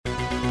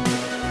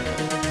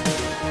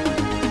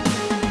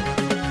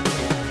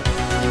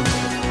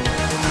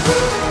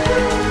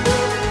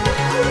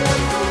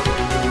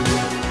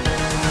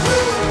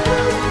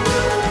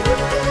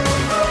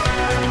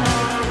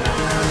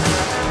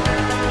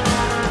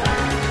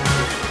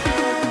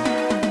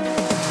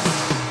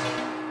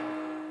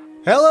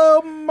Hello,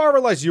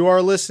 Marvelites. You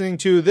are listening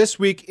to This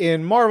Week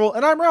in Marvel,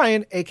 and I'm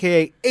Ryan,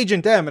 a.k.a.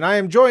 Agent M, and I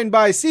am joined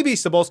by C.B.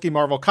 Cebulski,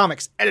 Marvel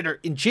Comics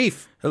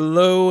Editor-in-Chief.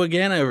 Hello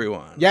again,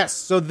 everyone. Yes,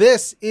 so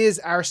this is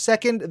our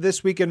second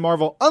This Week in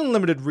Marvel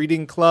Unlimited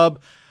Reading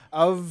Club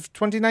of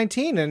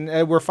 2019,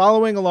 and we're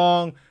following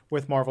along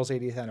with Marvel's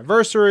 80th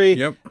anniversary.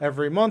 Yep.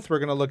 Every month, we're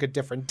going to look at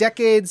different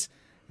decades,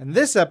 and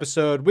this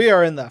episode, we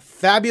are in the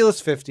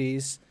fabulous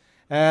 50s,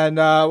 and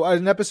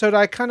an episode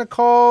I kind of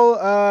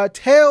call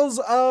Tales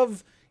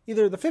of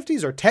either the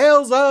 50s or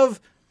Tales of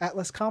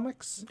Atlas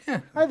Comics.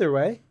 Yeah. Either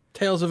way.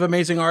 Tales of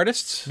amazing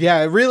artists.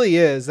 Yeah, it really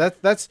is.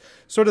 That's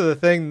sort of the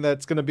thing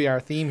that's going to be our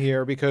theme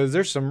here, because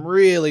there's some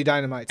really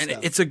dynamite stuff.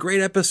 And it's a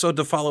great episode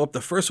to follow up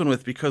the first one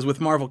with, because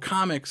with Marvel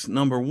Comics,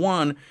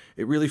 #1,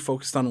 it really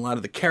focused on a lot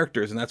of the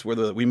characters, and that's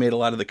where we made a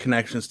lot of the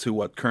connections to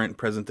what current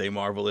present-day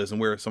Marvel is and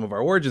where some of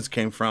our origins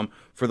came from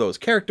for those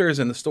characters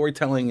and the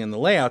storytelling and the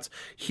layouts.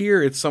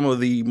 Here, it's some of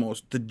the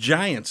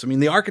giants,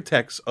 the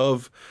architects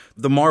of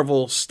the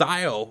Marvel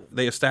style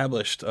they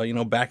established,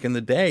 back in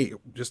the day,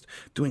 just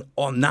doing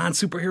all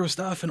non-superhero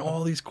stuff and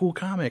all these cool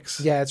comics.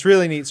 Yeah, it's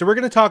really neat. So we're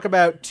going to talk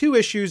about 2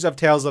 issues of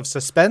Tales of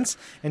Suspense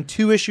and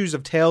 2 issues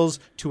of Tales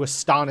to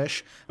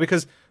Astonish,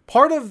 because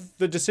part of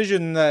the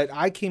decision that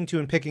I came to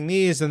in picking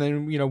these, and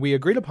then we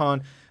agreed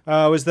upon,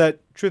 was that,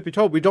 truth be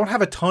told, we don't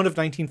have a ton of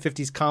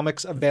 1950s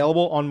comics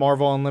available on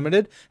Marvel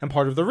Unlimited, and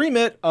part of the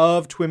remit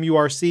of TWIM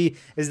URC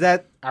is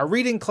that our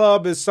reading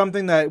club is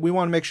something that we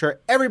want to make sure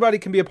everybody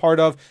can be a part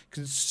of,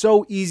 because it's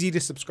so easy to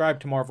subscribe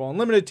to Marvel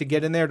Unlimited, to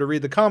get in there to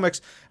read the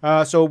comics.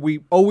 So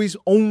we always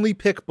only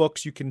pick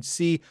books you can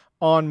see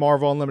on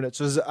Marvel Unlimited.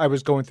 So as I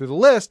was going through the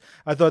list,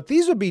 I thought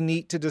these would be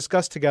neat to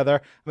discuss together.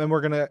 And then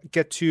we're going to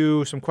get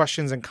to some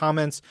questions and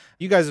comments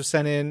you guys have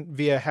sent in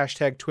via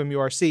hashtag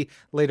TWIMURC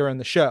later in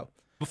the show.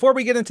 Before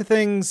we get into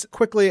things,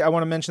 quickly, I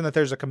want to mention that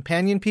there's a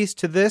companion piece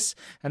to this,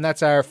 and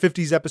that's our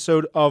 50s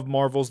episode of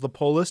Marvel's The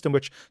Pull List, in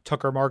which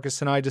Tucker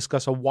Marcus and I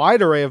discuss a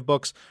wide array of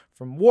books,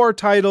 from war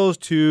titles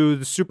to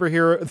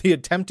the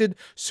attempted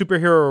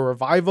superhero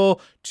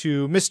revival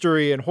to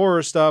mystery and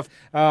horror stuff.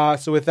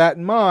 So with that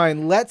in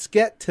mind, let's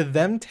get to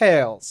them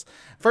tales.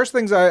 First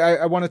things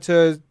I wanted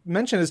to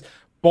mention is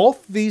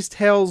both these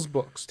Tales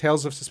books,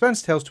 Tales of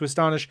Suspense, Tales to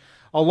Astonish,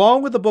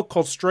 along with a book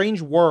called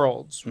Strange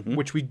Worlds,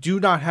 which we do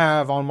not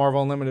have on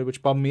Marvel Unlimited,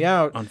 which bummed me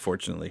out.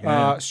 Unfortunately.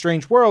 Yeah.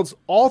 Strange Worlds,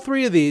 all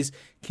 3 of these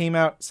came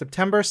out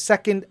September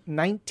 2nd,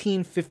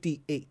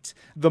 1958.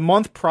 The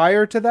month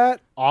prior to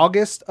that,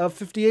 August of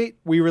 58,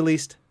 we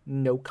released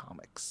no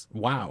comics.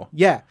 Wow.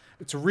 Yeah,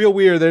 it's real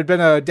weird. There had been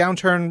a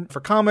downturn for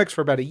comics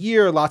for about a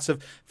year. Lots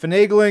of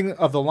finagling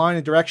of the line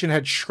and direction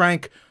had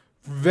shrank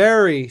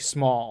very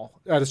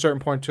small at a certain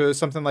point to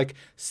something like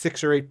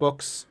 6 or 8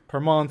 books per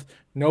month,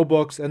 no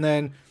books. And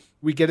then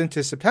we get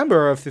into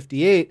September of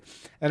 58,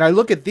 and I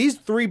look at these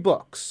 3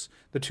 books,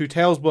 the 2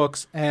 Tales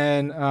books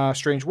and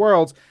Strange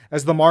Worlds,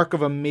 as the mark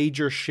of a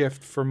major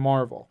shift for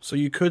Marvel. So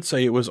you could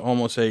say it was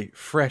almost a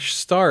fresh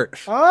start.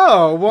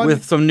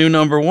 With some new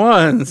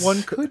 #1s.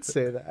 One could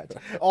say that.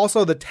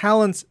 Also, the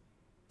talents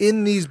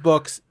in these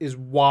books is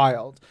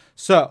wild.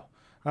 So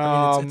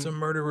it's a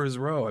murderer's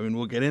row.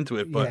 We'll get into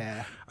it, but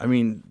yeah.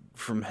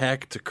 From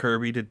Heck to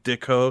Kirby to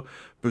Ditko,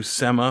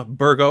 Buscema,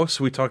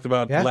 Burgos, we talked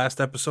about last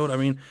episode.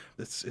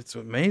 It's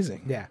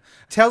amazing. Yeah.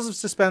 Tales of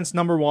Suspense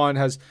 #1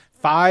 has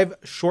 5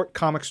 short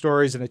comic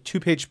stories and a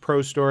 2-page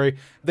prose story.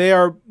 They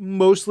are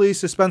mostly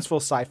suspenseful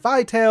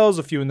sci-fi tales,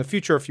 a few in the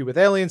future, a few with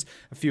aliens,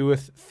 a few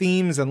with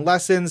themes and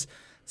lessons.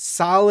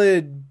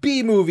 Solid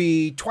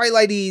B-movie,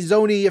 Twilight-y,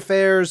 zony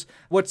affairs.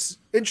 What's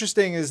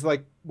interesting is,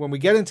 when we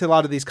get into a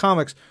lot of these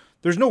comics,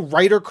 there's no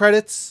writer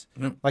credits.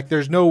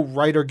 There's no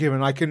writer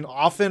given. I can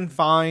often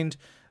find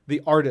the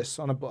artists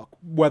on a book,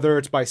 whether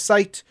it's by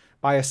sight,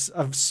 by a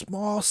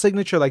small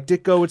signature, like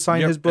Ditko would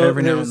sign his book.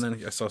 Every now and then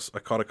I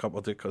caught a couple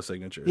of Ditko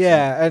signatures.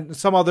 Yeah, and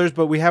some others,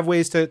 but we have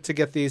ways to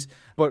get these.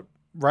 But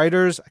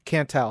writers, I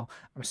can't tell.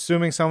 I'm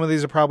assuming some of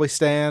these are probably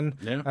Stan.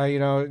 Yeah.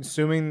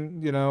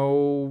 Assuming,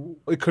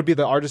 it could be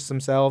the artists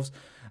themselves.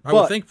 I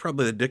would think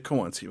probably the Ditko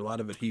ones. A lot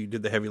of it, he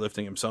did the heavy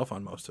lifting himself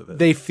on most of it.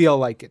 They feel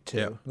like it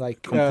too. Yeah,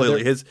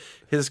 completely.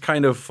 His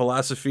kind of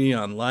philosophy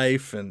on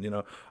life and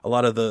a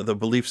lot of the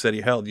beliefs that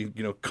he held,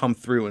 come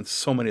through in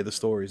so many of the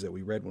stories that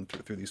we read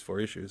through these 4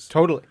 issues.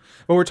 Totally.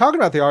 But we're talking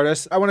about the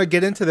artists. I want to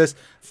get into this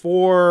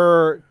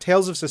for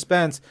Tales of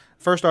Suspense.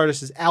 First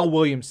artist is Al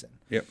Williamson.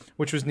 Yep.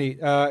 Which was neat.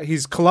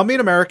 He's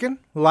Colombian-American,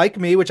 like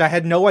me, which I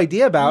had no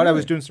idea about. I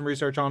was doing some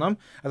research on him.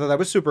 I thought that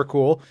was super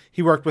cool.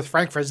 He worked with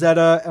Frank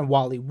Frazetta and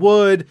Wally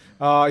Wood.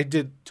 He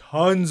did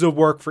tons of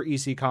work for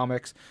EC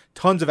Comics,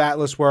 tons of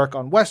Atlas work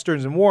on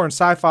Westerns and war and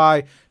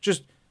sci-fi,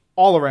 just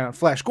all around.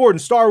 Flash Gordon,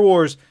 Star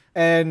Wars.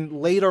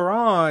 And later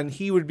on,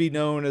 he would be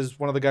known as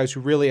one of the guys who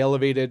really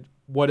elevated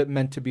what it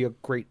meant to be a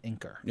great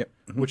inker,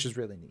 which is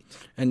really neat.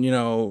 And,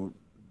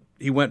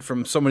 he went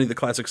from so many of the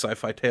classic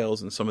sci-fi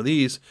tales and some of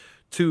these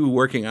to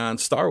working on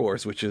Star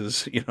Wars, which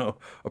is,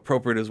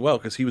 appropriate as well,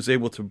 because he was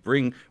able to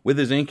bring, with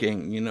his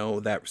inking,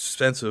 that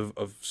sense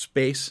of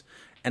space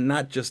and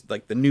not just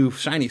like the new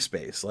shiny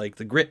space, like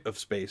the grit of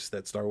space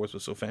that Star Wars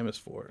was so famous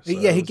for. So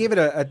yeah, he gave it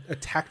a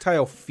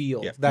tactile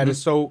feel that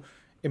is so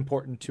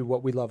important to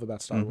what we love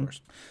about Star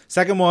Wars.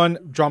 Second one,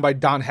 drawn by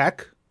Don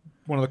Heck,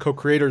 one of the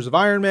co-creators of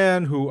Iron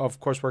Man, who of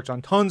course worked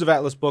on tons of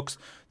Atlas books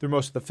through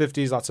most of the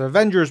 50s, lots of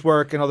Avengers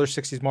work and other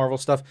 60s Marvel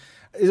stuff.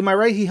 Am I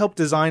right? He helped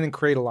design and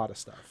create a lot of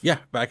stuff. Yeah,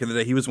 back in the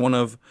day, he was one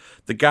of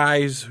the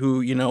guys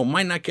who,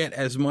 might not get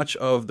as much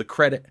of the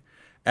credit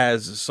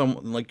as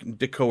someone like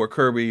Ditko or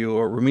Kirby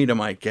or Romita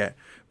might get.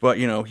 But,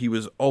 he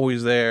was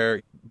always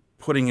there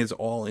putting his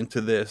all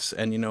into this.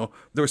 And,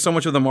 there was so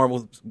much of the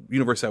Marvel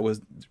universe that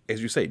was,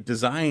 as you say,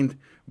 designed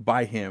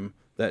by him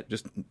that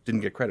just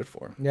didn't get credit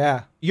for.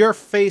 Yeah. Your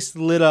face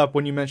lit up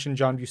when you mentioned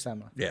John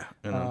Buscema. Yeah.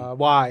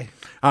 Why?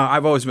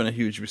 I've always been a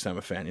huge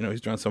Buscema fan.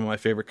 He's drawn some of my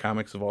favorite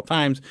comics of all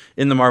times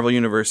in the Marvel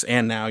Universe.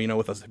 And now,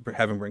 with us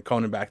having bring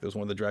Conan back, that was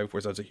one of the driving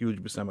forces. I was a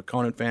huge Buscema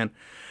Conan fan.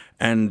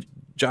 And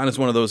John is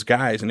one of those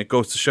guys, and it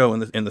goes to show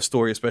in the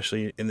story,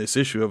 especially in this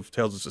issue of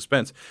Tales of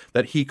Suspense,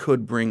 that he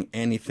could bring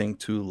anything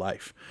to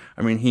life.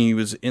 I mean, he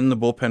was in the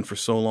bullpen for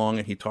so long,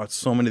 and he taught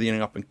so many of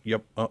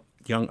the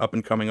young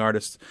up-and-coming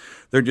artists.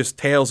 They're just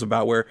tales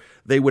about where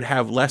they would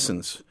have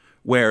lessons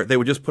where they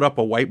would just put up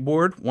a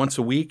whiteboard once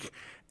a week,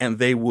 and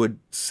they would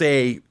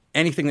say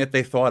anything that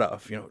they thought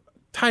of,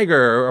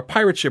 tiger or a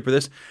pirate ship or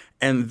this,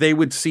 and they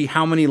would see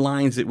how many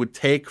lines it would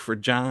take for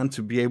John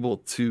to be able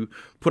to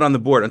put on the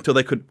board until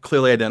they could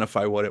clearly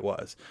identify what it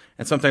was.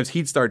 And sometimes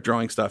he'd start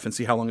drawing stuff and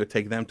see how long it would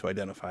take them to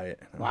identify it.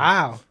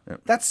 Wow. Yeah.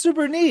 That's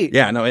super neat.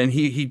 Yeah, no, and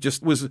he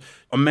just was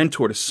a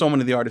mentor to so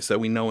many of the artists that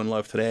we know and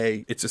love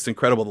today. It's just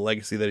incredible the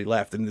legacy that he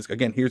left. And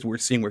again, here's where we're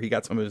seeing where he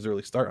got some of his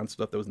early start on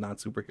stuff that was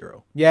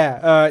non-superhero.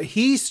 Yeah,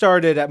 he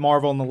started at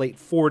Marvel in the late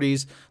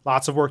 40s,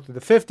 lots of work through the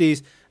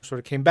 50s, sort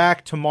of came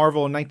back to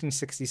Marvel in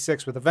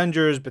 1966 with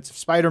Avengers, bits of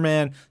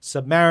Spider-Man,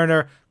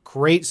 Submariner,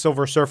 great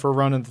Silver Surfer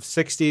run in the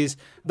 60s.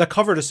 The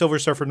cover to Silver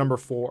Surfer number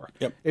 4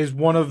 is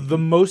one of the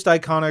most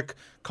iconic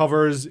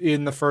covers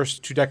in the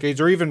first 2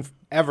 decades, or even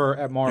ever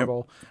at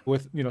Marvel,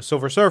 with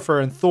Silver Surfer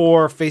and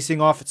Thor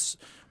facing off.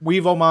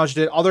 We've homaged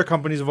it. Other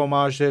companies have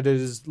homaged it. It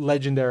is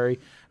legendary.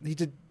 He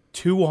did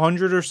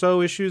 200 or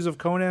so issues of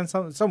Conan,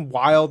 some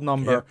wild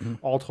number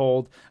all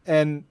told.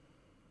 And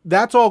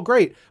that's all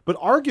great, but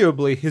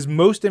arguably his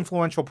most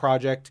influential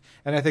project,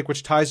 and I think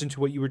which ties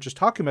into what you were just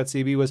talking about,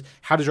 CB, was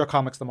How to Draw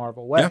Comics the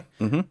Marvel Way.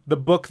 Yeah. The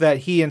book that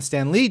he and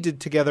Stan Lee did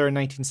together in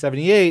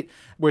 1978,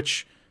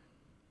 which,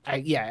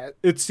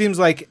 it seems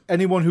like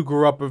anyone who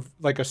grew up of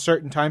like a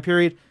certain time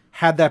period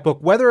had that book,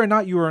 whether or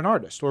not you were an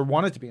artist or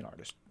wanted to be an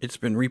artist. It's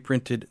been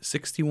reprinted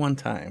 61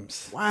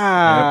 times.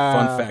 Wow.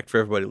 Fun fact for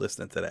everybody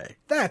listening today.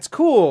 That's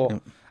cool.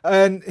 Yep.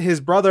 And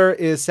his brother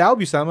is Sal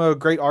Buscema, a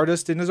great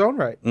artist in his own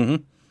right.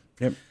 Mm-hmm.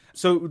 Yep.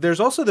 So there's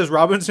also this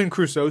Robinson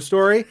Crusoe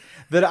story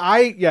that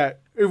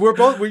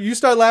you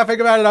start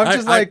laughing about it. I'm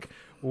just like,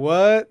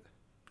 what?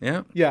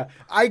 Yeah. Yeah.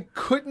 I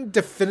couldn't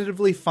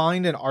definitively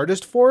find an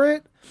artist for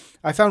it.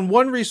 I found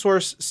one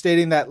resource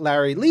stating that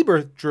Larry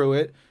Lieber drew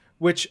it,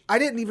 which I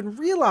didn't even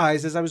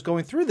realize as I was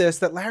going through this,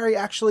 that Larry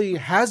actually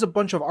has a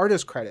bunch of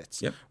artist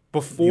credits. Yep.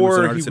 Before he was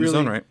an artist in his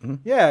own right. Mm-hmm.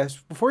 Yes,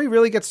 before he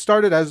really gets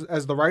started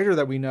as the writer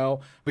that we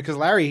know, because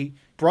Larry,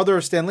 brother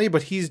of Stan Lee,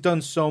 but he's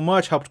done so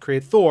much, helped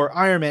create Thor,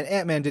 Iron Man,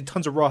 Ant-Man, did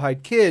tons of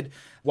Rawhide Kid.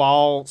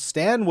 While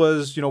Stan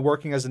was,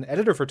 working as an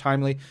editor for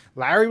Timely,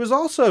 Larry was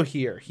also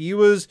here. He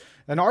was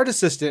an art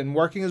assistant and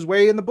working his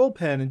way in the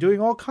bullpen and doing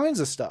all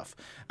kinds of stuff.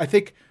 I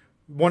think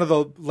one of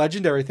the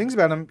legendary things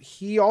about him,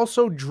 he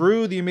also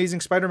drew the Amazing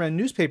Spider-Man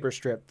newspaper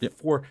strip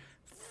for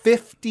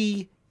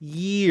 50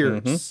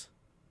 years. Mm-hmm.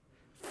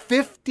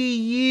 50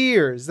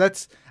 years.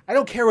 I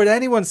don't care what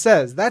anyone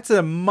says. That's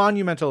a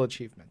monumental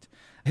achievement.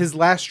 His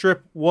last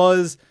strip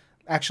was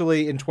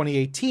actually in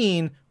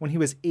 2018 when he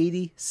was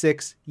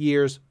 86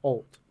 years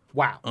old.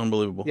 Wow.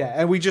 Unbelievable. Yeah,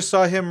 and we just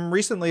saw him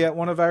recently at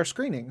one of our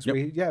screenings.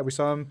 Yep. We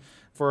saw him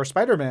for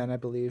Spider-Man, I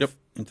believe. Yep,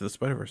 Into the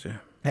Spider-Verse, yeah.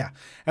 Yeah.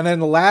 And then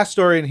the last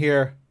story in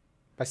here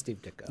by Steve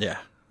Ditko. Yeah.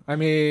 I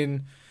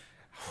mean,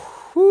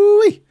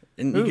 whoo-wee.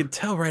 And you can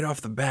tell right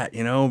off the bat,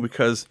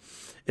 because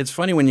it's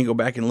funny when you go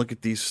back and look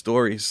at these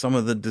stories, some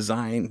of the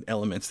design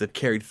elements that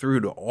carried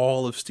through to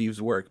all of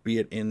Steve's work, be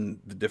it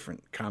in the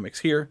different comics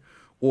here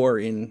or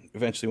in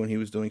eventually when he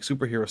was doing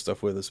superhero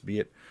stuff with us, be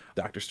it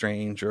Doctor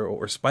Strange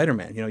or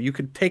Spider-Man. You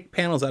could take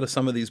panels out of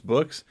some of these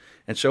books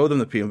and show them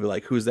to people and be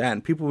like, who's that?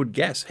 And people would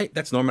guess, hey,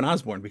 that's Norman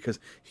Osborn, because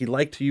he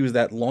liked to use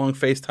that long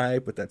face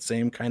type with that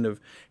same kind of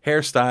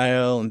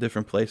hairstyle in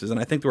different places. And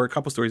I think there were a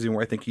couple stories even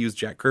where I think he used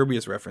Jack Kirby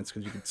as reference,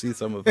 because you can see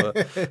some of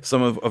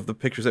the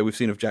pictures that we've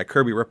seen of Jack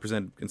Kirby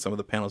represented in some of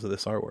the panels of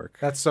this artwork.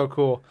 That's so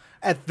cool.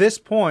 At this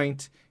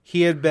point,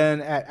 he had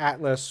been at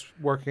Atlas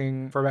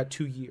working for about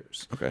 2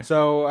 years. Okay.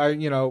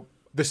 So,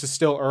 this is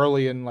still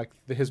early in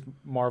his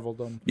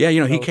Marveldom. Yeah,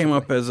 he came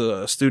up as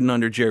a student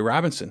under Jerry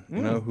Robinson,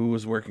 who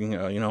was working,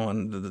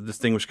 on the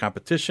Distinguished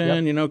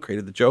Competition,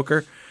 created the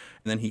Joker.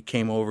 And then he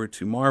came over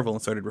to Marvel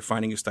and started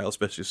refining his style,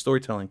 especially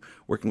storytelling,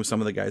 working with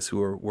some of the guys who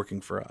were working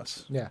for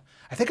us. Yeah.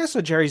 I think I saw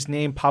Jerry's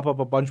name pop up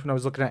a bunch when I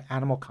was looking at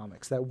Animal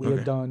Comics that we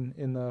had done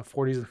in the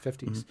 40s and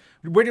 50s.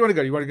 Where do you want to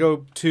go? You want to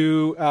go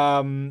to...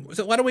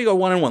 So why don't we go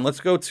one and one? Let's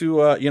go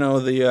to,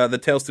 the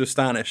Tales to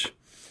Astonish.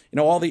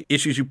 All the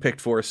issues you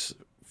picked for us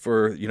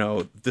for,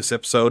 this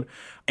episode.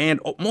 And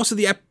most of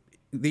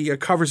the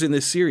covers in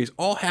this series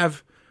all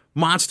have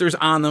monsters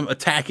on them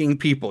attacking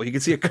people. You can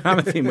see a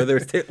common theme, whether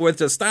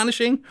it's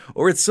astonishing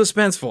or it's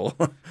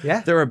suspenseful. Yeah.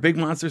 There are big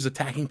monsters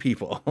attacking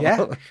people.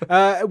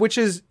 Yeah. Which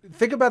is,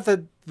 think about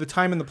the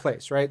time and the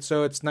place, right? So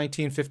it's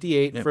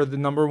 1958 for the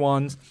number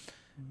ones.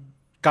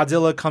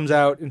 Godzilla comes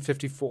out in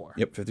 54.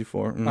 Yep,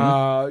 54.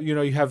 Mm-hmm.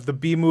 You have the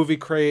B-movie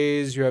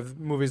craze. You have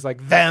movies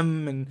like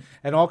Them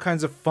and all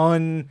kinds of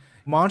fun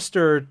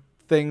monster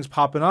things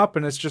popping up.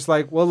 And it's just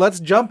like, well, let's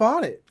jump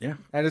on it. Yeah.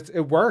 And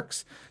it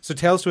works. So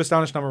Tales to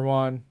Astonish number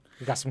 1.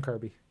 We got some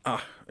Kirby.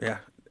 Oh, yeah.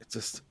 It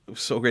was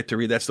so great to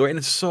read that story. And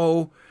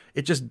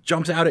it just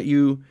jumps out at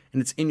you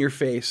and it's in your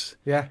face.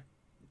 Yeah.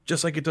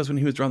 Just like it does when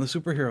he was drawing the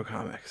superhero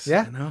comics.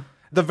 Yeah.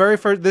 The very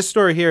first, this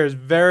story here is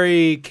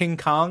very King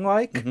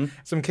Kong-like. Mm-hmm.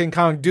 Some King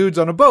Kong dudes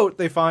on a boat.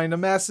 They find a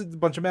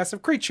bunch of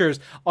massive creatures.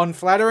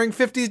 Unflattering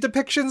 50s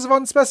depictions of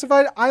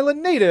unspecified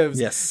island natives.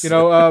 Yes.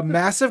 A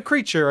massive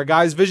creature. A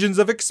guy's visions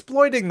of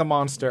exploiting the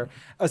monster.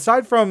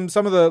 Aside from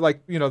some of the,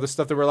 the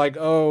stuff that we're like,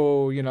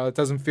 it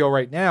doesn't feel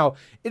right now.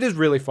 It is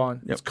really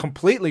fun. Yep. It's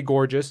completely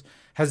gorgeous.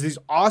 Has these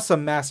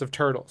awesome massive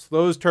turtles.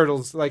 Those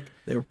turtles,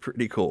 they were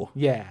pretty cool.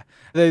 Yeah.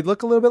 They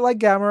look a little bit like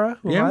Gamera,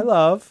 who I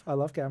love. I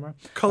love Gamera.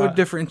 Color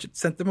difference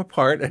set them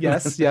apart.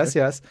 Yes.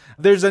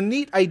 There's a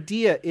neat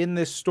idea in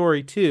this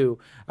story, too,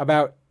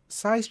 about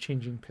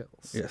size-changing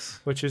pills. Yes.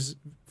 Which is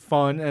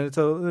fun, and it's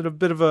a little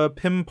bit of a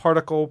Pym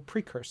particle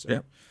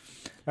precursor.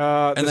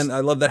 Yeah. And then I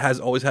love that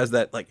always has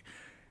that,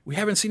 we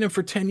haven't seen him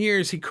for 10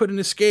 years. He couldn't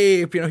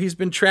escape. He's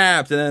been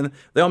trapped. And then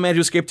they all manage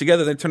to escape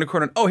together. They turn a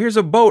corner and, here's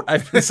a boat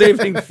I've been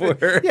saving for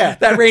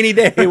that rainy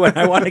day when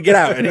I want to get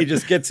out. And he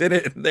just gets in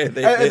it. And they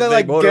get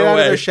out of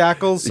their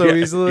shackles so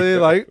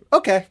easily.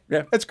 Okay,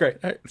 it's great.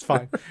 It's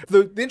fine.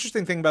 The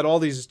interesting thing about all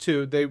these is,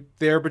 too,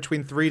 they're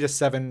between 3 to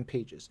 7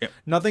 pages. Yep.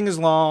 Nothing is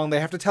long.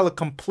 They have to tell a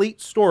complete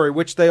story,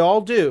 which they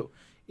all do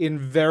in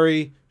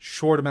very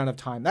short amount of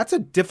time. That's a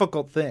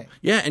difficult thing.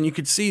 Yeah, and you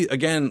could see,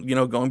 again,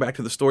 going back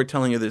to the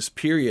storytelling of this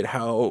period,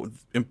 how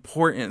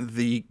important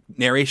the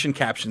narration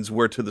captions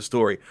were to the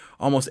story.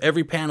 Almost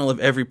every panel of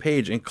every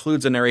page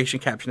includes a narration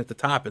caption at the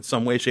top in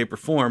some way, shape, or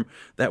form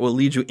that will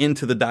lead you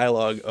into the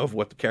dialogue of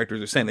what the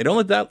characters are saying. They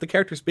don't let the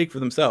characters speak for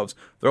themselves.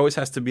 There always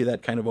has to be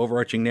that kind of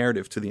overarching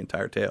narrative to the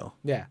entire tale.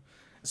 Yeah.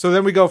 So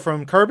then we go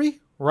from Kirby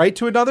right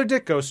to another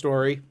Ditko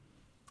story.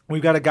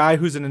 We've got a guy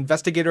who's an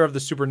investigator of the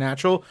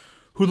supernatural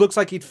who looks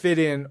like he'd fit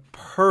in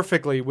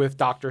perfectly with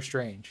Doctor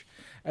Strange.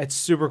 It's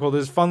super cool.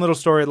 There's a fun little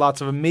story,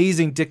 lots of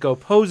amazing Ditko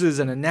poses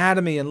and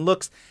anatomy and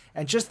looks,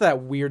 and just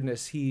that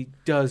weirdness he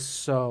does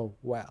so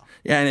well.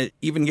 Yeah, and it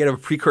even get a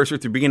precursor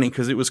at the beginning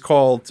because it was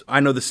called I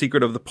Know the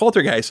Secret of the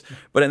Poltergeist,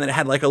 but then it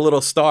had a little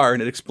star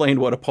and it explained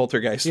what a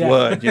poltergeist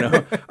was,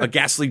 a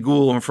ghastly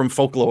ghoul from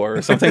folklore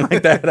or something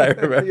like that, I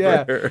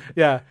remember.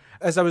 Yeah.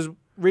 As I was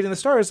reading the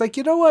story, I was like,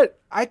 you know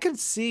what? I could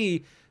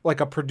see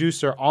a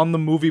producer on the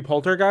movie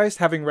Poltergeist,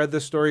 having read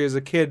this story as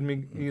a kid,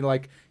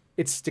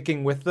 it's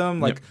sticking with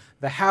them.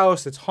 The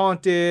house, it's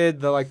haunted,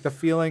 the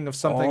feeling of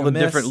something all the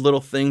amiss. Different little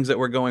things that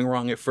were going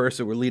wrong at first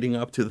that were leading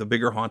up to the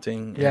bigger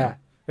haunting. Yeah,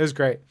 it was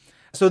great.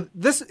 So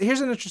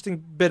here's an interesting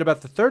bit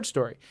about the third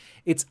story.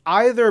 It's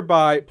either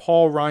by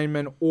Paul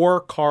Reinman or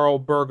Carl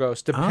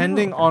Burgos,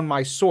 depending on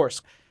my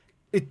source.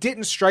 It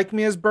didn't strike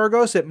me as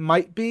Burgos. It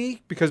might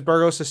be, because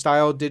Burgos'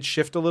 style did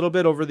shift a little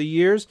bit over the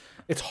years.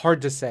 It's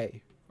hard to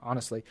say,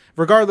 honestly.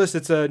 Regardless,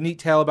 it's a neat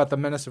tale about the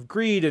menace of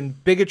greed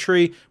and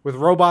bigotry with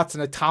robots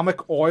and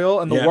atomic oil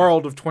and the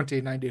world of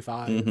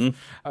 2095. Mm-hmm.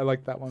 I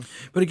like that one.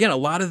 But again, a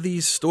lot of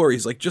these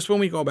stories, just when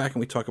we go back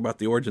and we talk about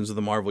the origins of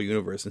the Marvel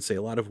Universe and say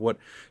a lot of what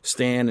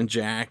Stan and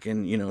Jack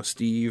and,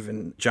 Steve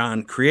and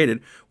John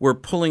created were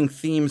pulling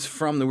themes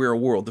from the real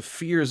world, the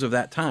fears of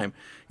that time.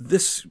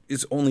 This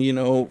is only,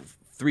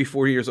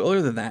 3-4 years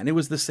older than that, and it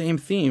was the same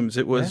themes.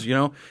 It was,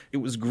 it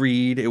was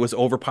greed, it was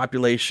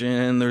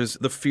overpopulation, there's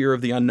the fear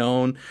of the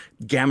unknown,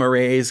 gamma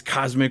rays,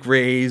 cosmic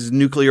rays,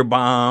 nuclear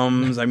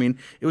bombs. I mean,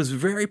 it was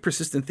very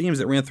persistent themes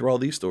that ran through all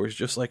these stories,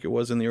 just like it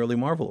was in the early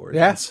Marvel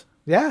origins.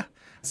 Yeah.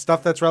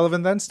 Stuff that's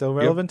relevant then, still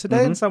relevant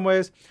today in some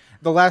ways.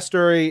 The last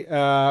story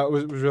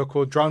was real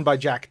cool, drawn by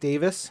Jack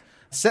Davis,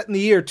 set in the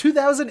year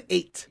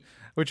 2008.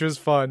 Which was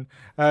fun.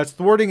 It's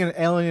thwarting an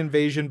alien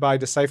invasion by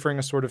deciphering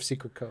a sort of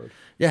secret code.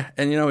 Yeah,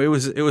 and it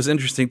was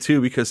interesting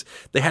too because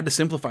they had to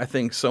simplify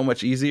things so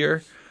much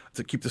easier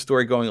to keep the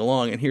story going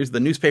along. And here's the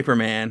newspaper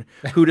man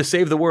who, to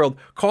save the world,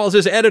 calls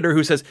his editor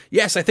who says,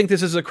 "Yes, I think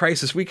this is a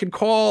crisis. We can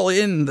call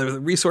in the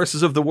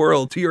resources of the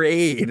world to your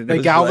aid." And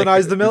they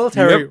galvanized the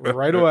military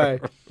right away.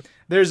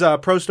 There's a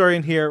pro story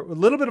in here, a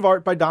little bit of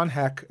art by Don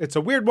Heck. It's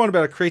a weird one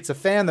about it creates a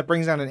fan that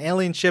brings down an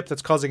alien ship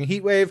that's causing a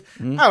heat wave.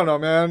 I don't know,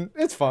 man.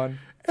 It's fun.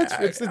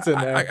 It's in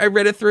there. I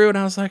read it through and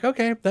I was like,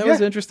 okay, that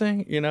was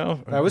interesting,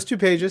 That was 2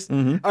 pages.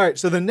 All right,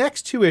 so the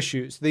next 2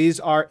 issues, these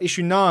are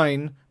issue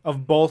 9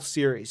 of both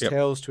series,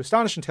 Tales to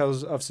Astonish and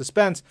Tales of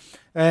Suspense.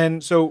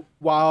 And so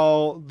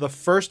while the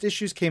first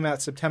issues came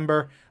out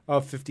September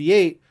of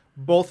 58,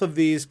 both of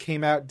these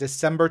came out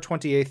December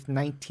 28th,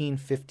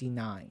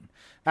 1959.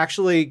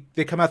 Actually,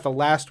 they come out the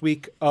last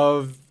week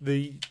of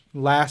the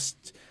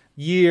last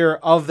year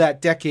of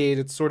that decade.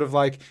 It's sort of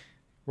like,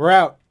 we're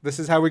out. This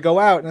is how we go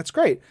out, and it's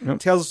great.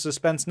 Tales of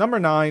Suspense number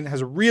 9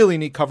 has a really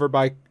neat cover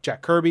by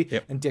Jack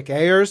Kirby and Dick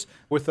Ayers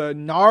with a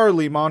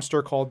gnarly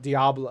monster called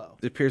Diablo.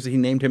 It appears that he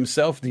named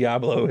himself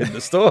Diablo in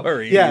the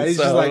story. He's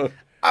just like,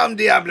 I'm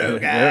Diablo,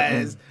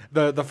 guys.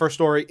 The first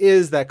story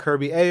is that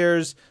Kirby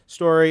Ayers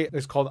story.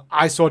 It's called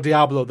I Saw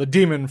Diablo, the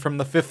demon from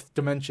the 5th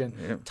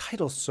dimension.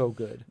 Title's so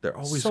good. They're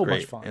always so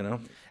great, much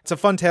fun. It's a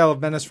fun tale of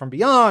menace from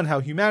beyond, how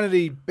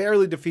humanity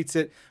barely defeats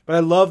it. But I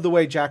love the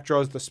way Jack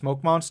draws the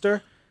smoke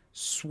monster.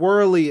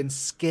 Swirly and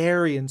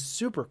scary and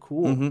super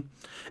cool.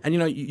 And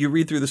you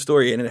read through the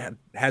story and it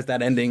has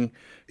that ending.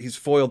 He's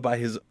foiled by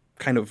his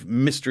kind of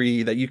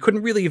mystery that you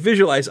couldn't really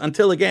visualize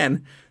until,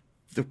 again,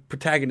 the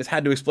protagonist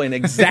had to explain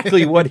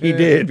exactly what he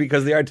did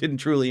because the art didn't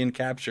truly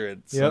encapture it.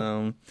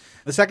 So.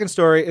 The second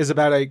story is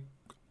about I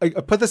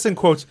put this in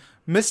quotes,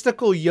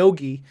 mystical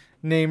yogi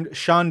named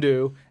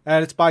Shandu,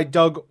 and it's by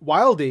Doug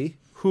Wildey,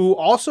 who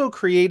also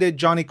created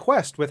Johnny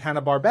Quest with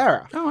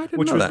Hanna-Barbera,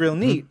 which was real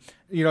neat.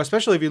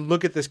 Especially if you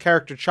look at this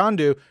character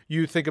Chandu,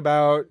 you think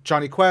about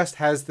Johnny Quest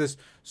has this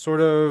sort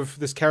of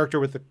this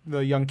character with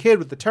the young kid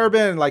with the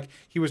turban, like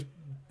he was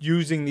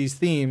using these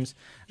themes.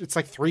 It's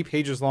like 3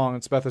 pages long.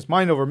 It's about this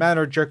mind over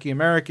matter, jerky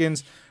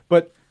Americans.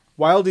 But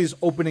Wildey's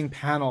opening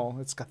panel,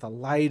 it's got the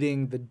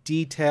lighting, the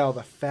detail,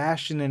 the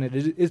fashion in it.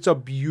 It's a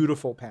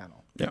beautiful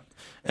panel. Yeah.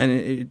 And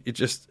it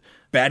just...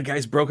 Bad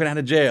guys broken out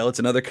of jail. It's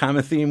another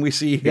common theme we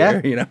see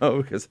here,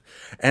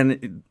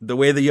 and the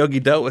way the yogi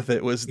dealt with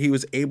it was he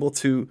was able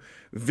to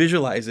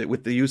visualize it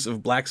with the use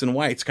of blacks and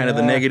whites, kind of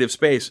the negative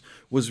space,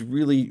 was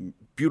really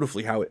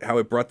beautifully how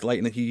it brought the light,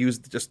 and that he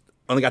used just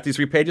only got these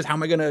 3 pages. How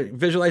am I going to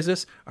visualize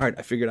this? All right,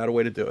 I figured out a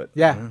way to do it.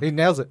 Yeah, he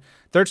nails it.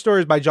 Third story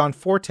is by John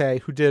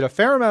Forte, who did a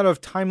fair amount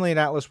of Timely and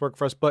Atlas work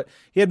for us, but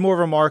he had more of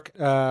a mark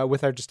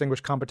with our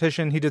distinguished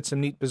competition. He did some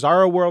neat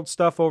Bizarro World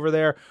stuff over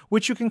there,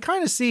 which you can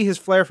kind of see his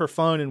flair for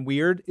fun and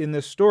weird in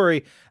this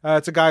story.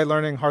 It's a guy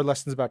learning hard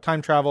lessons about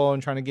time travel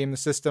and trying to game the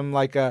system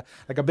like a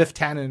Biff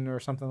Tannen or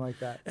something like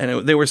that.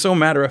 And they were so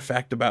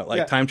matter-of-fact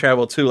about time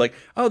travel, too. Like,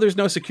 oh, there's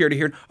no security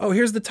here. Oh,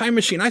 here's the time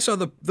machine. I saw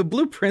the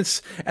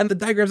blueprints and the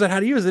diagrams on how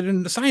to use it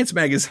in the science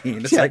magazine.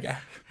 It's like...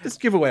 Just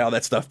give away all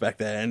that stuff back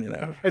then,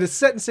 And it's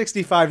set in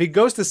 65. He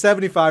goes to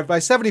 75. By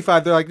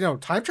 75, they're like,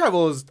 time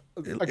travel is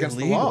against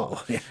the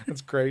law. Yeah. That's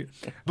great.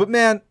 But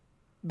man,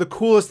 the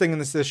coolest thing in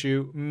this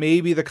issue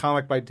may be the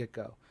comic by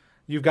Ditko.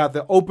 You've got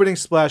the opening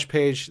splash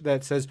page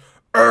that says,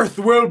 Earth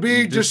will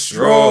be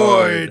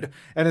destroyed.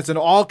 And it's in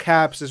all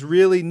caps, this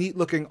really neat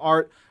looking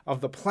art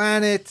of the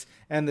planet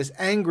and this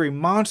angry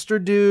monster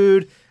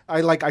dude.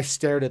 I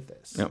stared at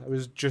this. I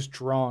was just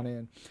drawn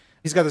in.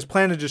 He's got this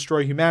plan to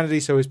destroy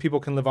humanity so his people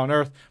can live on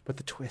Earth, but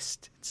the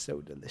twist, it's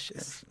so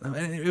delicious. And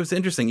it was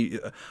interesting.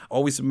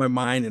 Always in my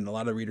mind, and a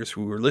lot of readers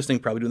who were listening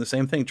probably doing the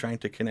same thing, trying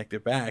to connect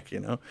it back,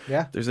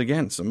 Yeah. There's,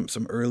 again,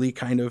 some early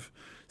kind of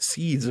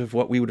seeds of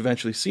what we would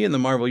eventually see in the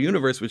Marvel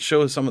Universe, which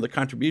shows some of the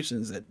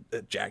contributions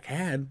that Jack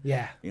had,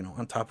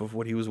 on top of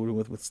what he was doing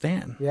with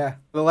Stan. Yeah.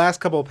 The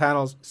last couple of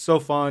panels, so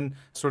fun,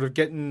 sort of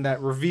getting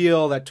that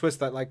reveal, that twist,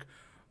 that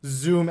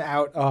zoom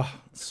out. Oh,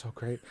 it's so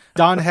great.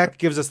 Don Heck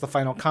gives us the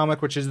final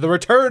comic, which is The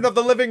Return of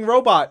the Living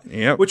Robot,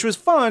 which was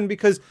fun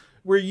because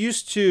we're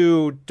used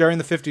to, during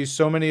the 50s,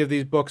 so many of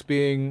these books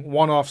being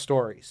one-off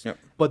stories.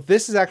 But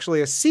this is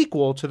actually a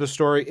sequel to the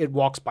story It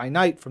Walks by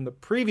Night from the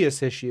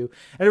previous issue,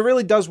 and it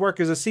really does work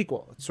as a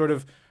sequel. It sort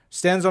of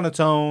stands on its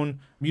own.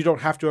 You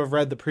don't have to have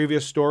read the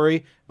previous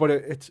story, but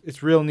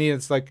it's real neat.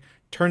 It's like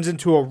turns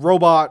into a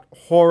robot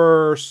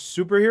horror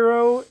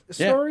superhero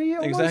story.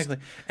 Yeah, exactly.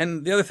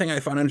 And the other thing I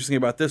found interesting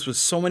about this was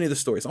so many of the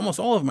stories, almost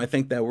all of them, I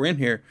think, that were in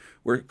here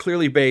were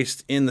clearly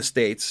based in the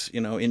States,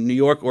 in New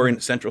York or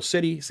in Central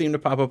City, seemed to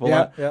pop up a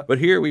lot. Yeah. But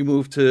here we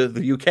moved to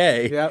the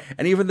UK,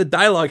 and even the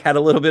dialogue had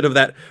a little bit of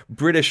that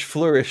British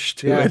flourish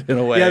to it in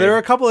a way. Yeah, there were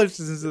a couple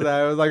instances of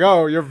that. I was like,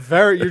 oh, you're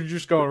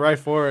just going right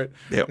for it.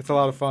 It's a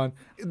lot of fun.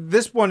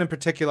 This one in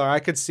particular, I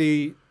could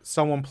see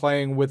someone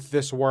playing with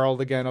this world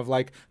again of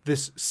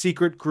this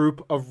secret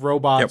group of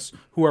robots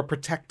who are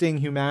protecting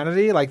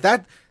humanity. Like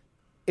that,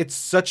 it's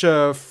such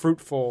a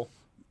fruitful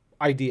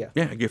idea.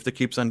 Yeah, a gift that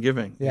keeps on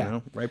giving.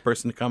 Right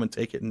person to come and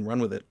take it and run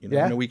with it. You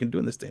know we can do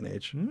in this day and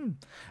age.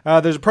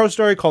 There's a pro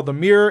story called The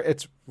Mirror.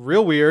 It's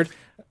real weird.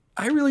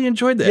 I really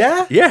enjoyed that.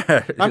 Yeah?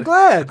 Yeah. I'm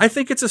glad. I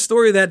think it's a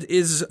story that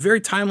is very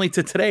timely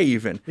to today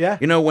even. Yeah.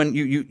 When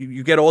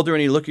you get older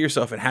and you look at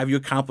yourself and have you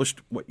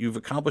accomplished what you've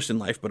accomplished in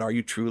life, but are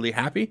you truly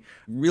happy?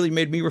 Really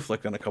made me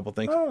reflect on a couple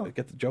things.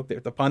 Get the joke there,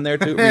 the pun there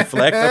too.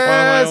 Reflect upon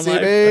my own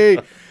CB.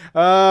 life.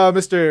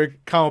 Mr.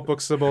 Comic Book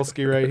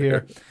Cebulski right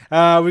here.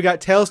 We got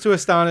Tales to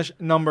Astonish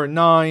number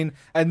 9,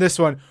 and this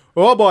one,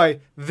 Oh boy,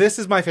 this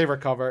is my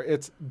favorite cover.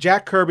 It's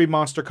Jack Kirby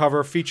monster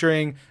cover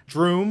featuring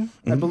Droom,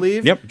 I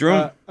believe. Yep,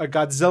 Droom. A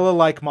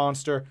Godzilla-like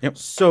monster. Yep.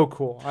 So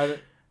cool.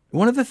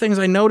 One of the things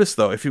I noticed,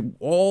 though,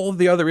 all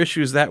the other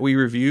issues that we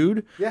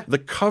reviewed, the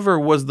cover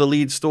was the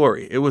lead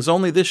story. It was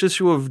only this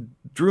issue of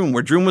Droom,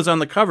 where Droom was on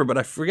the cover, but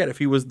I forget if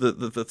he was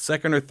the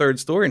second or third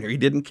story in here. He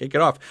didn't kick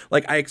it off.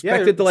 Like, I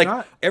expected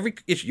every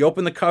issue, you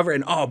open the cover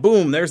and,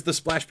 boom, there's the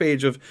splash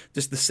page of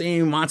just the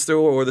same monster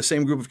or the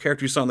same group of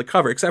characters you saw on the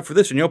cover, except for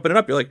this. And you open it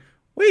up, you're like,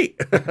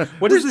 wait,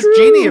 what is this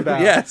genie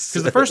about? Yes.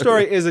 Because the first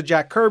story is a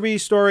Jack Kirby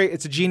story.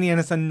 It's a genie, and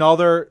it's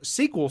another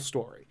sequel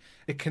story.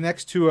 It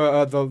connects to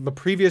the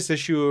previous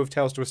issue of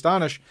Tales to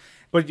Astonish.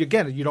 But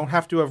again, you don't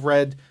have to have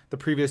read the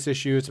previous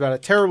issue. It's about a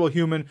terrible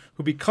human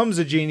who becomes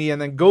a genie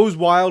and then goes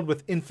wild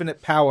with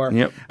infinite power.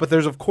 Yep. But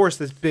there's, of course,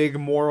 this big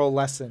moral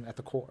lesson at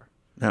the core.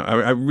 No,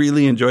 I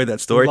really enjoyed that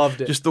story.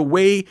 Loved it. Just the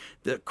way,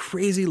 the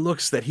crazy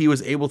looks that he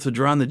was able to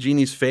draw on the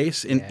genie's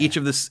face in each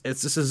of this.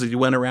 This as he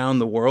went around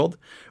the world.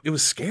 It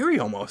was scary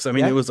almost. I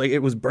mean, it was like it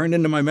was burned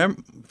into my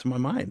to my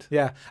mind.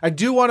 Yeah, I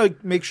do want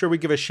to make sure we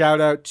give a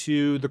shout out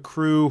to the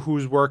crew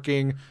who's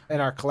working in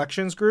our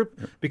collections group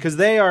because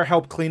they are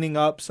help cleaning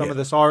up some of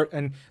this art,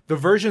 and the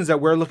versions that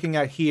we're looking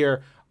at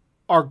here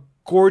are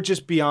gorgeous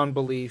beyond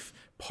belief.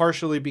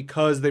 Partially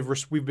because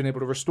we've been able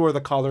to restore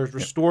the colors,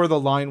 restore the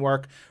line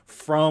work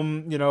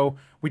from,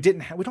 we don't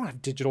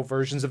have digital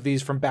versions of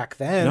these from back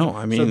then. No,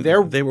 I mean,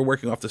 so they were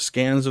working off the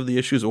scans of the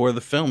issues or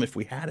the film if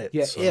we had it.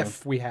 Yeah,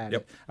 if we had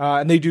it.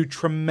 And they do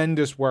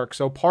tremendous work.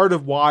 So part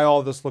of why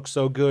all this looks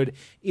so good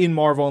in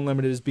Marvel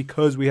Unlimited is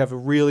because we have a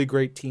really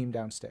great team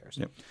downstairs.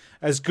 Yep.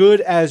 As good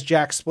as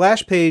Jack's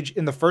splash page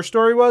in the first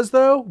story was,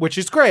 though, which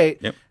is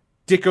great,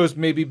 Ditko's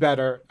maybe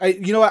better.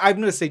 You know what? I'm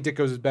going to say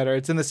Ditko's is better.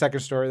 It's in the second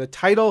story.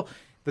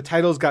 The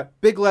title's got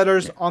big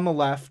letters on the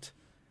left,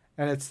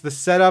 and it's the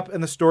setup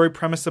and the story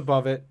premise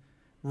above it.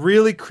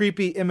 Really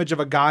creepy image of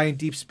a guy in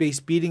deep space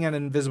beating an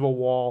invisible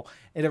wall,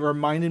 and it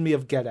reminded me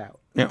of Get Out.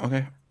 Yeah,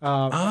 okay.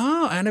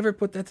 I never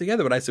put that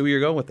together, but I see where you're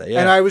going with that.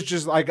 Yeah. And I was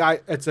just like,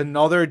 it's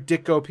another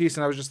Ditko piece,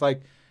 and I was just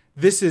like,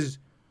 this is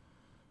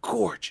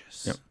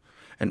gorgeous. Yep.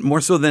 And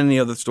more so than any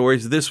other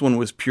stories, this one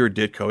was pure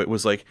Ditko. It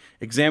was like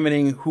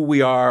examining who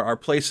we are, our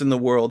place in the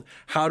world.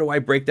 How do I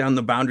break down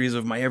the boundaries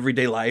of my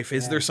everyday life?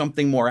 Is there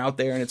something more out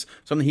there? And it's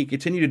something he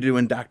continued to do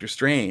in Doctor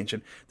Strange.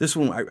 And this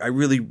one, I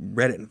really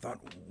read it and thought,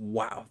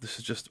 wow, this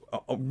is just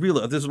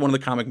this is one of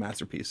the comic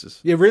masterpieces.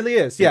 It really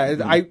is.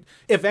 Yeah.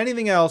 If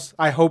anything else,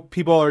 I hope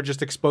people are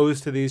just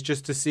exposed to these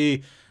just to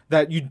see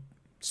that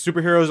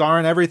superheroes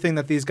aren't everything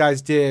that these guys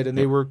did, and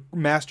they were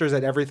masters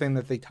at everything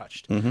that they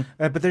touched.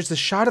 But there's the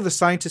shot of the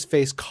scientist's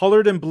face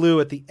colored in blue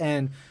at the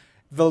end.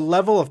 The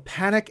level of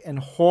panic and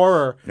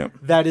horror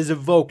that is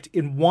evoked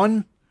in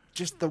one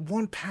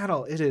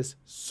panel, it is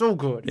so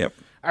good. Yep.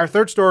 Our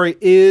third story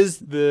is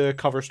the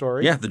cover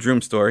story. Yeah, the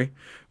Droom story,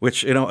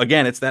 which,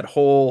 again, it's that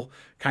whole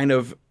kind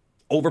of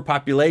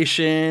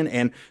overpopulation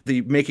and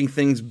the making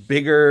things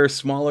bigger,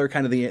 smaller,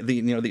 kind of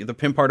the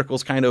Pym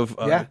particles kind of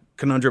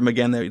conundrum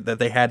again that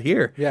they had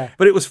here. Yeah.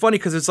 But it was funny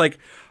because it's like,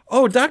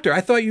 oh, doctor,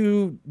 I thought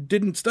you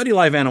didn't study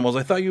live animals.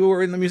 I thought you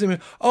were in the museum.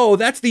 Oh,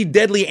 that's the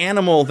deadly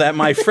animal that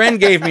my friend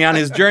gave me on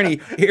his journey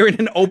here in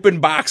an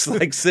open box,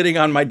 like sitting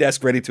on my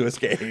desk ready to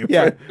escape.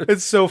 Yeah,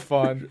 it's so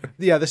fun.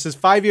 Yeah, this is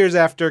 5 years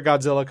after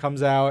Godzilla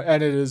comes out,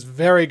 and it is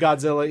very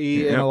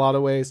Godzilla-y in a lot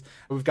of ways.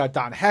 We've got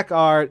Don Heck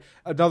art,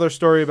 another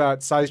story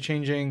about size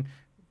changing,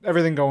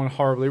 everything going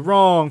horribly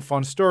wrong,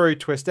 fun story,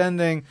 twist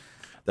ending.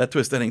 That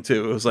twist ending,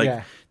 too. It was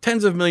like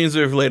tens of millions of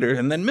years later,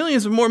 and then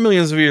millions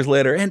of years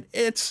later, and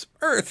it's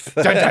Earth.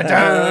 Dun, dun,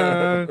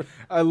 dun.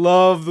 I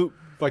love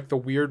the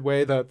weird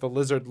way that the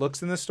lizard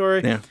looks in this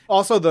story. Yeah.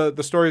 Also,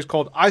 the story is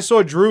called I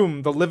Saw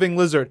Droom, the Living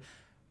Lizard.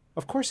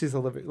 Of course he's a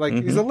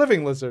living, he's a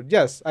living lizard.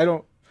 Yes,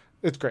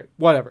 it's great.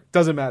 Whatever.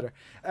 Doesn't matter.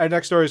 Our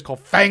next story is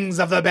called Fangs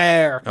of the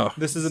Bear. Oh.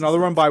 This is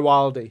another one by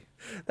Wildy.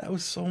 That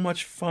was so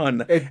much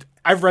fun.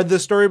 I've read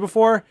this story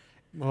before.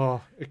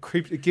 Oh,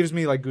 it gives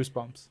me like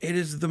goosebumps. It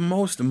is the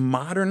most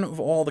modern of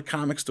all the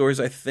comic stories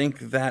I think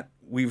that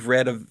we've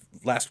read of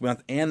last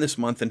month and this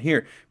month and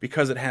here,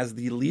 because it has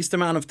the least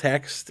amount of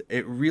text.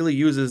 It really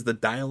uses the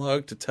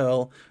dialogue to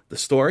tell the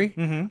story,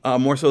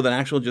 more so than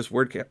actual just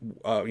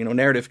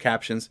narrative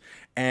captions.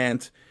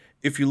 And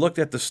if you looked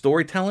at the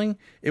storytelling,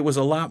 it was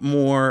a lot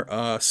more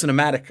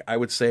cinematic, I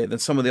would say, than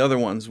some of the other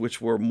ones,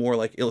 which were more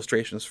like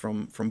illustrations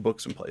from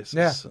books and places.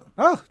 Yeah. So.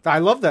 Oh, I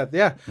love that.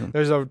 Yeah.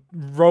 There's a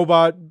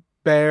robot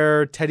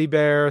bear, teddy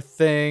bear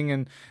thing,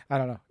 and I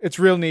don't know. It's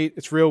real neat.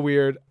 It's real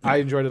weird. I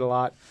enjoyed it a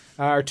lot.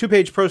 Our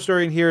 2-page pro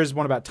story in here is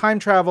one about time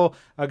travel.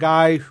 A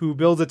guy who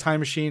builds a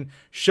time machine,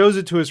 shows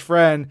it to his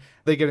friend.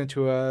 They get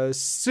into a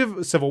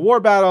Civil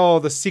War battle,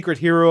 the secret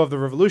hero of the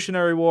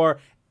Revolutionary War.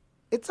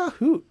 It's a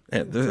hoot.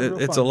 Yeah,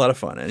 it's a lot of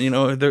fun.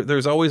 And,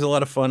 there's always a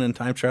lot of fun in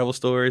time travel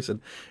stories, and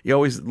it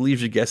always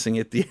leaves you guessing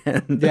at the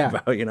end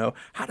about,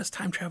 how does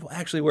time travel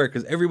actually work?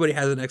 Because everybody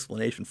has an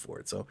explanation for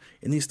it. So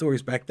in these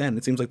stories back then,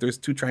 it seems like there's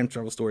 2 time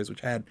travel stories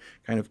which had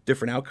kind of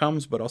different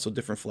outcomes, but also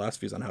different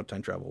philosophies on how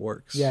time travel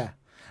works. Yeah.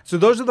 So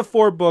those are the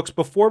 4 books.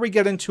 Before we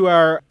get into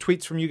our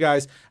tweets from you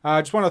guys,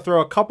 I just want to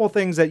throw a couple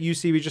things at you,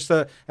 CB, just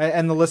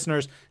and the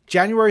listeners.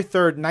 January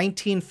 3rd,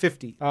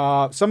 1950.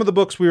 Some of the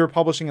books we were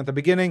publishing at the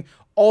beginning: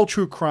 All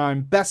True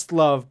Crime, Best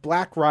Love,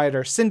 Black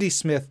Rider, Cindy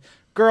Smith,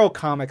 Girl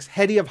Comics,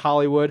 Hetty of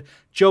Hollywood,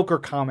 Joker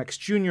Comics,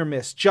 Junior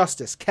Miss,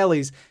 Justice,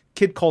 Kelly's,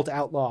 Kid Cult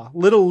Outlaw,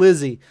 Little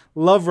Lizzie,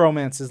 Love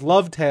Romances,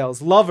 Love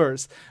Tales,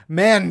 Lovers,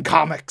 Man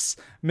Comics,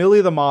 Millie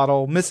the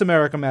Model, Miss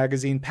America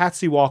Magazine,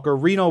 Patsy Walker,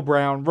 Reno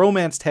Brown,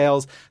 Romance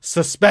Tales,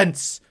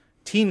 Suspense,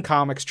 Teen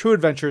Comics, True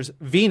Adventures,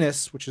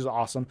 Venus, which is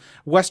awesome,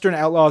 Western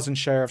Outlaws and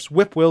Sheriffs,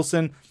 Whip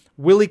Wilson,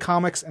 Willie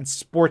Comics, and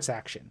Sports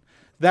Action.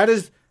 That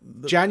is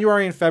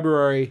January and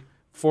February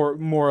for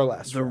more or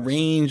less. The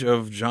range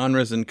of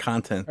genres and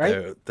content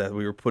that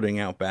we were putting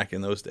out back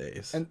in those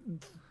days.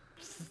 And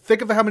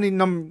think of how many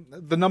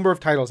the number of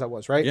titles that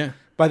was, right? Yeah.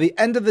 By the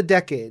end of the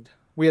decade,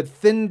 we had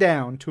thinned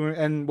down to,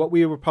 and what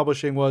we were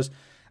publishing was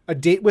A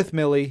Date with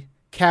Millie,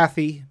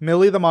 Kathy,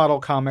 Millie the Model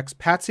Comics,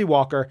 Patsy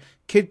Walker,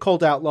 Kid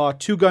Cult Outlaw,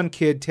 Two Gun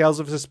Kid, Tales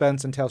of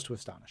Suspense, and Tales to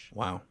Astonish.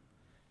 Wow.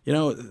 You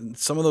know,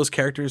 some of those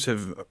characters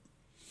have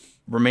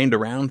remained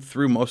around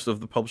through most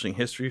of the publishing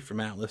history, from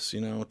Atlas,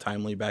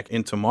 timely back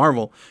into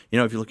Marvel.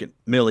 If you look at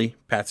Millie,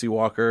 Patsy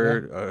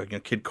Walker,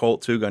 Kid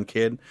Colt, Two Gun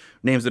Kid,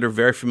 names that are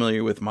very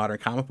familiar with modern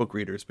comic book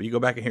readers. But you go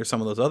back and hear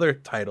some of those other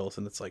titles,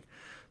 and it's like,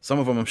 some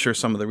of them, I'm sure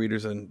some of the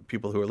readers and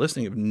people who are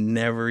listening have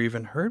never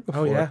even heard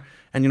before. Oh, yeah.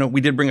 And,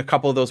 we did bring a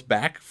couple of those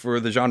back for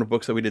the genre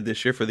books that we did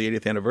this year for the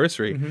 80th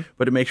anniversary. Mm-hmm.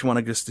 But it makes you want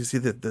to just to see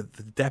the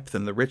depth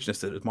and the richness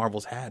that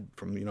Marvel's had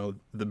from,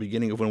 the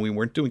beginning of when we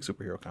weren't doing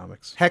superhero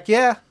comics. Heck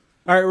yeah.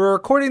 All right, we're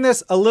recording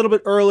this a little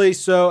bit early,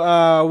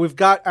 so we've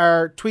got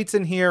our tweets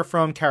in here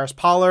from Karis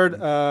Pollard.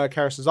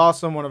 Karis is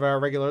awesome, one of our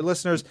regular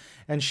listeners,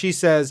 and she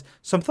says,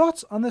 some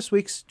thoughts on this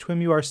week's TWIM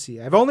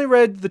URC. I've only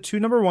read the 2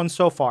 number 1s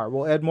so far.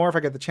 We'll add more if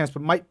I get the chance,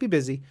 but might be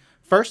busy.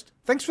 First,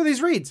 thanks for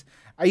these reads.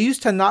 I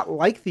used to not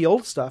like the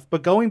old stuff,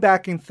 but going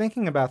back and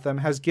thinking about them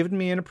has given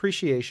me an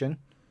appreciation.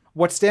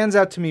 What stands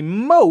out to me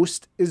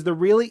most is the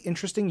really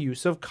interesting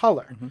use of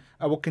color. Mm-hmm.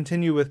 I will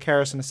continue with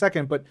Karis in a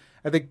second, but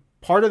I think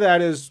part of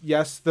that is,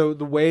 yes, the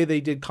way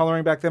they did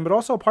coloring back then, but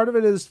also part of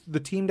it is the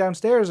team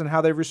downstairs and how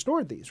they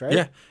restored these, right?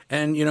 Yeah,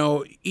 and,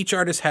 each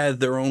artist had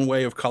their own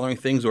way of coloring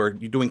things, or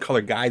doing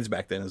color guides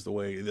back then is the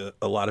way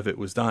a lot of it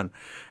was done.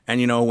 And,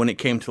 when it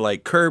came to,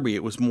 like, Kirby,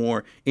 it was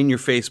more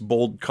in-your-face,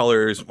 bold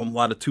colors, a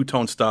lot of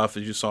two-tone stuff,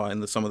 as you saw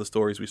in some of the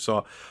stories we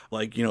saw.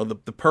 Like,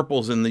 the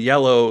purples and the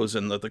yellows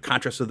and the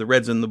contrast of the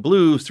reds and the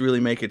blues to really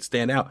make it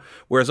stand out.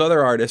 Whereas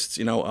other artists,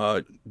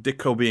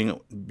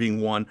 Ditko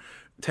being one,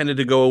 tended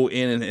to go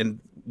in and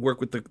work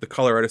with the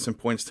color artists and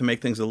points to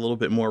make things a little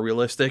bit more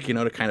realistic,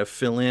 to kind of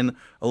fill in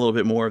a little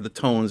bit more of the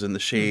tones and the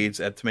shades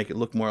to make it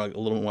look a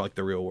little more like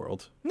the real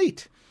world.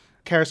 Neat.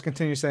 Karis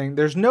continues saying,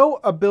 there's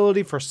no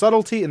ability for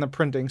subtlety in the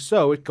printing,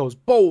 so it goes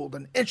bold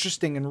and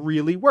interesting and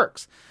really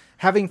works.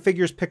 Having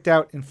figures picked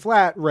out in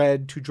flat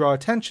red to draw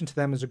attention to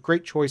them is a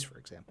great choice, for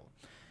example.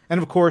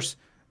 And of course,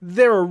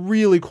 there are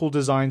really cool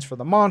designs for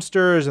the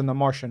monsters and the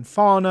Martian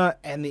fauna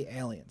and the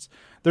aliens.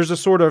 There's a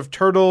sort of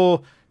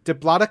turtle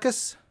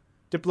Diplodocus?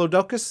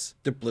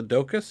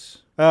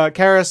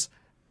 Karis,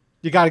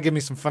 you got to give me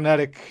some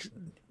phonetic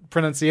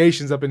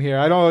pronunciations up in here.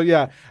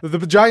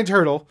 The giant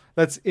turtle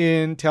that's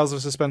in Tales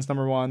of Suspense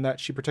number 1 that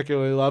she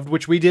particularly loved,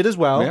 which we did as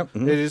well. Yep.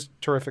 Mm-hmm. It is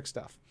terrific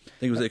stuff. I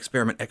think it was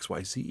Experiment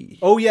XYZ.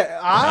 Oh,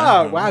 yeah.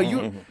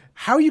 Wow.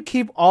 How you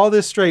keep all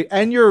this straight,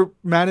 and you're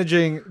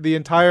managing the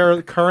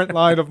entire current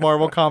line of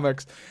Marvel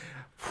Comics.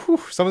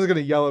 Whew, someone's going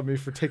to yell at me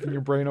for taking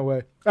your brain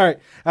away. All right.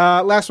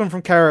 Last one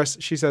from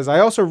Karis. She says, I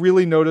also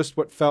really noticed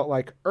what felt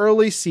like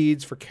early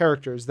seeds for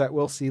characters that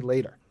we'll see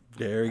later.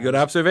 Very good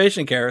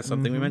observation, Karis.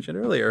 Something we mentioned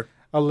earlier.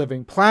 A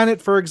Living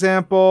Planet, for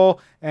example,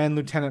 and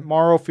Lieutenant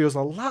Morrow feels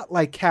a lot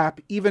like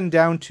Cap, even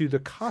down to the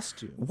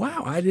costume.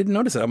 Wow, I didn't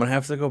notice it. I'm going to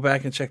have to go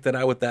back and check that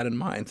out with that in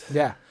mind.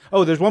 Yeah.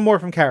 Oh, there's one more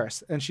from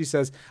Karis, and she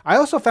says, I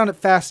also found it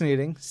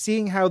fascinating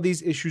seeing how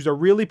these issues are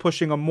really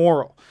pushing a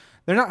moral.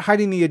 They're not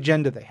hiding the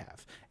agenda they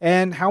have,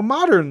 and how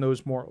modern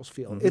those morals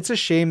feel. Mm-hmm. It's a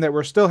shame that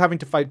we're still having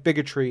to fight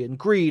bigotry and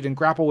greed and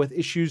grapple with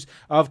issues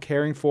of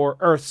caring for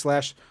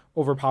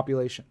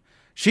Earth/overpopulation.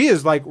 She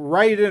is like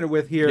right in it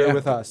with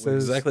us.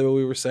 Exactly what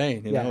we were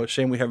saying. It's a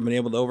shame we haven't been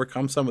able to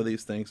overcome some of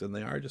these things, and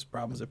they are just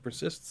problems that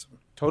persist.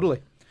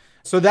 Totally.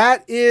 So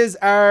that is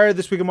our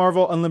This Week of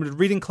Marvel Unlimited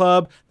Reading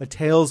Club, the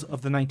Tales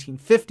of the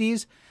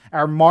 1950s.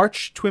 Our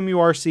March TWIM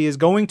URC is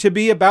going to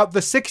be about the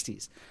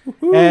 60s.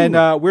 Woo-hoo.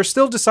 And we're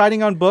still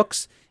deciding on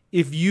books.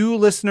 If you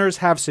listeners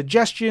have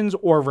suggestions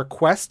or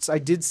requests, I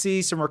did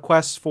see some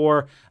requests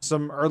for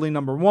some early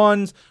number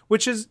 1s,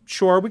 which is,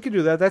 sure, we could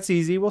do that. That's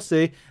easy. We'll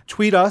see.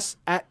 Tweet us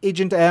at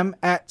Agent M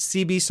at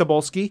CB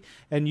Cebulski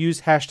and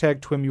use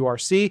hashtag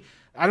TWIMURC.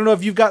 I don't know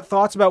if you've got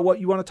thoughts about what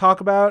you want to talk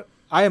about.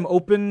 I am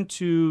open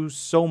to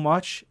so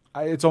much.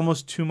 It's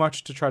almost too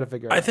much to try to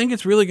figure out. I think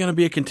it's really going to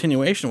be a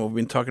continuation of what we've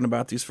been talking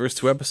about these first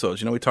 2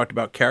 episodes. We talked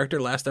about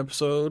character last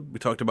episode. We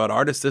talked about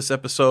artist this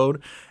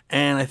episode.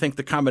 And I think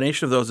the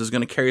combination of those is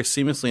going to carry us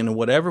seamlessly into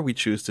whatever we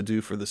choose to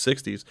do for the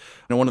 60s.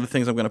 And one of the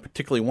things I'm going to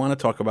particularly want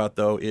to talk about,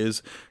 though,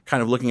 is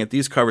kind of looking at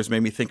these covers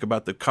made me think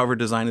about the cover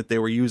design that they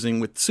were using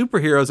with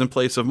superheroes in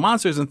place of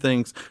monsters and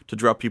things to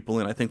draw people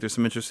in. I think there's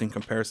some interesting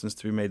comparisons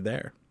to be made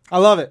there. I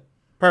love it.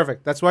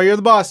 Perfect. That's why you're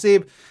the boss,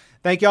 Steve.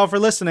 Thank you all for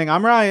listening.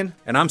 I'm Ryan.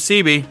 And I'm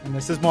CB. And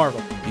this is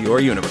Marvel,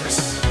 Your Universe.